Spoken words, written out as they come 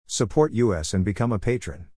Support US and become a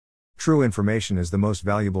patron. True information is the most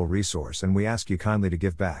valuable resource and we ask you kindly to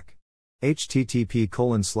give back.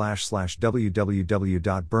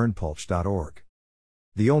 http://www.burnpulch.org.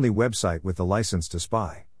 The only website with the license to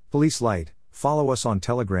spy. Police Light. Follow us on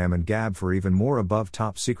Telegram and Gab for even more above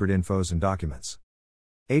top secret infos and documents.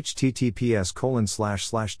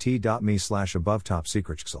 https://t.me/above top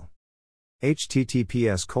secretsxl.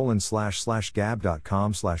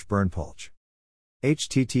 https://gab.com/burnpulch.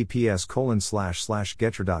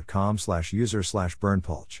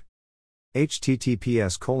 https://getter.com/user/burnpulch.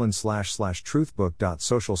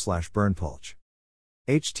 https://truthbook.social/burnpulch.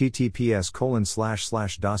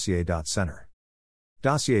 https://dossier.center.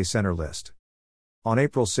 Dossier Center List. On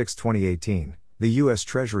April 6, 2018, the U.S.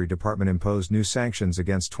 Treasury Department imposed new sanctions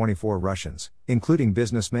against 24 Russians, including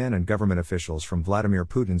businessmen and government officials from Vladimir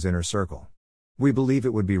Putin's inner circle. We believe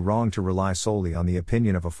it would be wrong to rely solely on the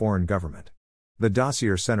opinion of a foreign government. The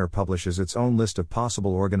Dossier Center publishes its own list of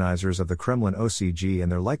possible organizers of the Kremlin OCG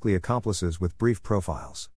and their likely accomplices with brief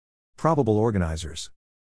profiles. Probable organizers.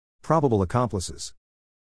 Probable accomplices.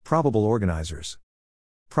 Probable organizers.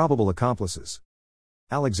 Probable accomplices.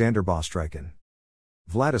 Alexander Bostrykin.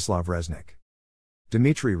 Vladislav Reznik.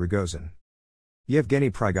 Dmitry Rogozin. Yevgeny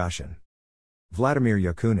Prigozhin. Vladimir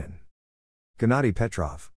Yakunin. Gennady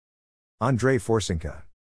Petrov. Andrei Forsenko.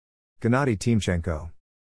 Gennady Timchenko.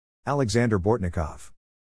 Alexander Bortnikov.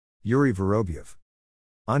 Yuri Vorobyev.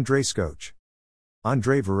 Andrei Skoch.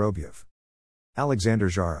 Andrei Vorobyev. Alexander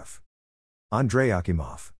Zharov. Andrei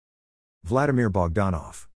Akimov. Vladimir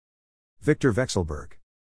Bogdanov. Viktor Vekselberg.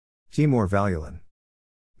 Timur Valyulin.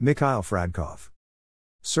 Mikhail Fradkov.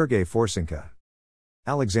 Sergei Forsenko.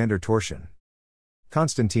 Alexander Torshin.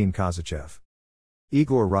 Konstantin Kozachev.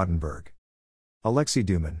 Igor Rotenberg. Alexei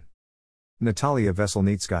Duman. Natalia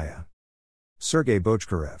Veselnitskaya. Sergei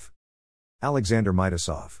Bochkarev. Alexander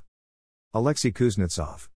Maitasov. Alexei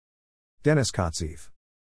Kuznetsov. Denis Kotsev.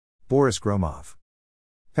 Boris Gromov.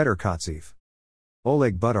 Petr Kotsev.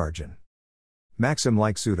 Oleg Budargin. Maxim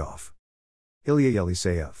Lyksudov. Ilya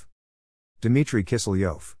Yeliseyev. Dmitry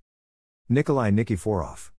Kiselyov. Nikolai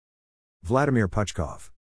Nikiforov. Vladimir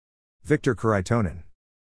Puchkov. Viktor Kuraitonin.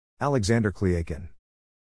 Alexander Klyakin.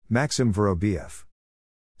 Maxim Vorobiev.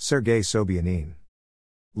 Sergei Sobyanin.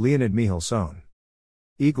 Leonid Mihilson.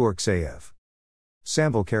 Igor Ksayev.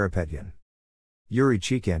 Samvel Karapetyan. Yuri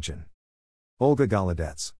Chikanchin. Olga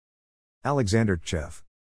Golodets. Alexander Tchev.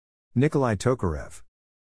 Nikolai Tokarev.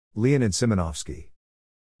 Leonid Simonovsky.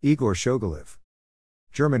 Igor Shogoliv.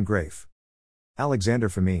 German Graf. Alexander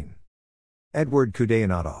Fomin. Edward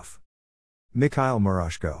Kudayanatov. Mikhail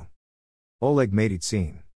Mordaschow. Oleg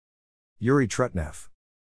Matytsin. Yuri Trutnev.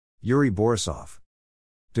 Yuri Borisov.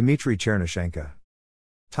 Dmitry Chernyshenko.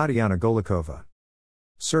 Tatiana Golikova.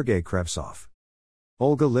 Sergei Krevsov.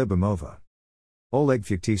 Olga Libimova. Oleg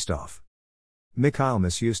Fektistov. Mikhail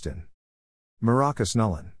Misyustin. Mirakas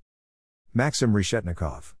Nullin. Maxim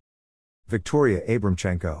Reshetnikov. Victoria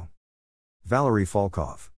Abramchenko. Valery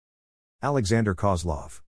Falkov. Alexander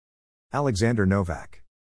Kozlov. Alexander Novak.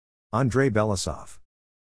 Andrei Belasov.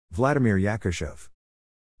 Vladimir Yakushev.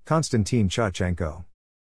 Konstantin Chachenko.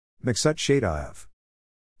 Maksut Shadaev.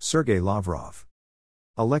 Sergei Lavrov.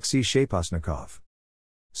 Alexei Shapasnikov.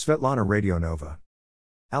 Svetlana Radionova.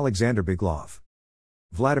 Alexander Biglov.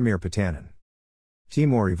 Vladimir Potanin.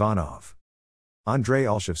 Timur Ivanov. Andrei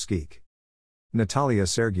Olshavskik. Natalia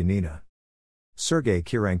Sergyanina. Sergei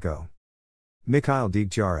Kirenko. Mikhail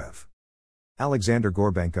Degtyarev. Alexander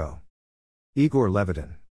Gorbenko. Igor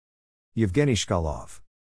Levitin. Yevgeny Shkalov.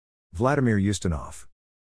 Vladimir Ustinov.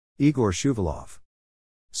 Igor Shuvalov.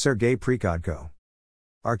 Sergei Prikodko.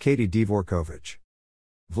 Arkady Dvorkovich.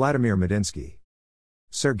 Vladimir Medinsky.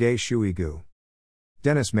 Sergei Shuigu.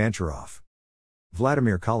 Denis Manturov.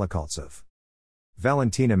 Vladimir Kolokoltsev.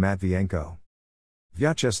 Valentina Matvienko.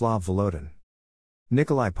 Vyacheslav Volodin.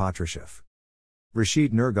 Nikolai Patrushev.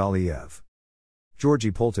 Rashid Nurgaliev.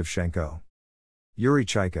 Georgy Poltavchenko. Yuri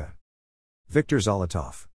Chaika. Viktor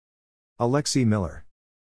Zolotov. Alexei Miller.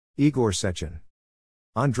 Igor Sechin.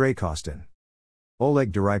 Andrei Kostin.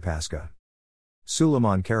 Oleg Deripaska.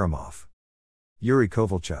 Suleiman Karamov. Yuri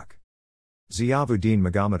Kovalchuk. Ziavuddin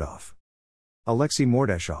Magomedov. Alexei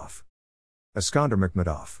Mordashov. Iskander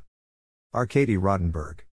Makhmudov. Arkady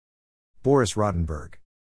Rotenberg. Boris Rotenberg.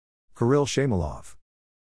 Kirill Shamalov.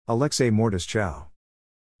 Alexei Mordaschow.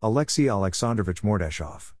 Alexei Alexandrovich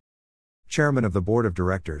Mordashov. Chairman of the Board of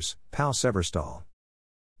Directors, POW Severstal.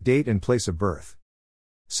 Date and place of birth.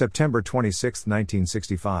 September 26,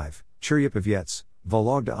 1965, Cheryapovets,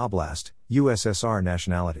 Vologda Oblast, USSR.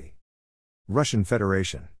 Nationality. Russian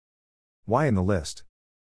Federation. Why in the list?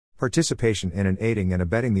 Participation in and aiding and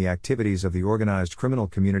abetting the activities of the organized criminal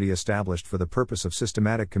community established for the purpose of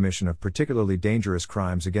systematic commission of particularly dangerous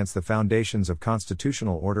crimes against the foundations of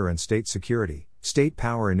constitutional order and state security, state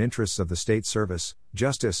power and interests of the state service,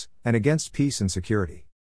 justice, and against peace and security.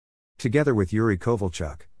 Together with Yuri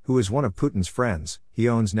Kovalchuk, who is one of Putin's friends, he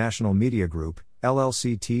owns National Media Group,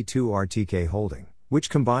 LLC T2RTK Holding,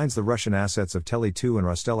 which combines the Russian assets of Tele2 and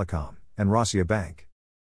Rostelecom, and Rossiya Bank.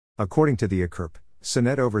 According to the AKRP,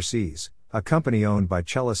 Senet Overseas, a company owned by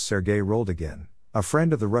cellist Sergei Roldygin, a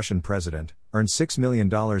friend of the Russian president, earned $6 million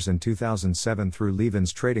in 2007 through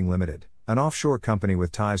Levins Trading Limited, an offshore company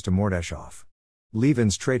with ties to Mordaschow.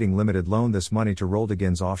 Levins Trading Limited loaned this money to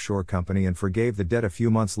Roldygin's offshore company and forgave the debt a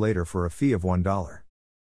few months later for a fee of $1.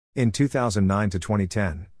 In 2009 to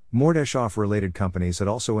 2010, Mordaschow-related companies had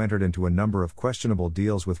also entered into a number of questionable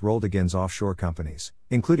deals with Roldygin's offshore companies,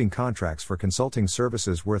 including contracts for consulting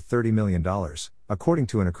services worth $30 million, according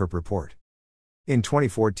to an AKRP report. In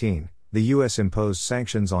 2014, the U.S. imposed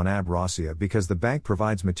sanctions on AB Rossiya because the bank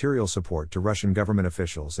provides material support to Russian government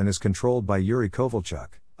officials and is controlled by Yuri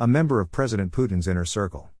Kovalchuk, a member of President Putin's inner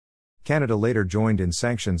circle. Canada later joined in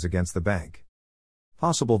sanctions against the bank.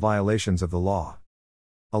 Possible violations of the law.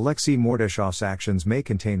 Alexei Mordashow's actions may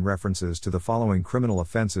contain references to the following criminal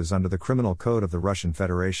offenses under the Criminal Code of the Russian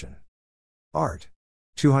Federation. Art.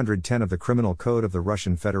 210 of the Criminal Code of the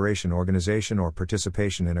Russian Federation. Organization or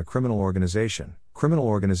participation in a criminal organization,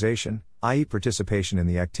 i.e. participation in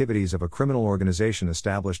the activities of a criminal organization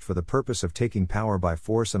established for the purpose of taking power by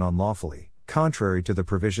force and unlawfully, contrary to the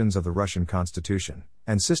provisions of the Russian Constitution,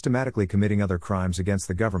 and systematically committing other crimes against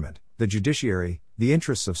the government, the judiciary, the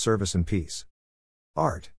interests of service and peace.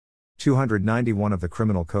 Art. 291 of the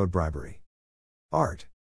Criminal Code. Bribery. Art.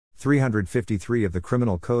 353 of the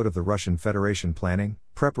Criminal Code of the Russian Federation. Planning,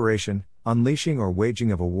 preparation, unleashing or waging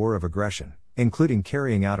of a war of aggression, including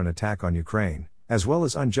carrying out an attack on Ukraine, as well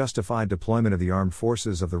as unjustified deployment of the armed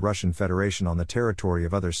forces of the Russian Federation on the territory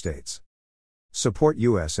of other states. Support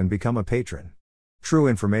US and become a patron. True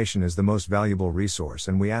information is the most valuable resource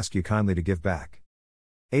and we ask you kindly to give back.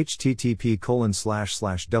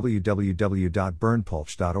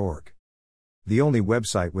 http://www.burnpulch.org. The only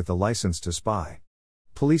website with the license to spy.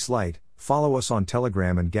 Police Light, follow us on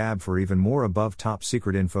Telegram and Gab for even more above top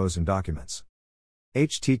secret infos and documents.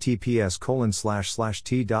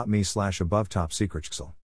 https://t.me/above top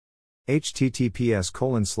secretsxl.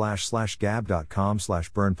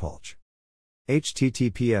 https://gab.com/burnpulch.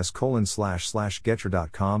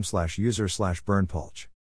 https://getter.com/user/burnpulch.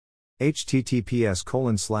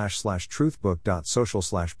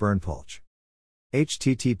 https://truthbook.social/burnpulch.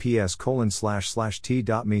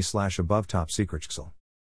 https://t.me/above top secretsxl.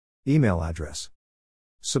 Email address.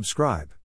 Subscribe.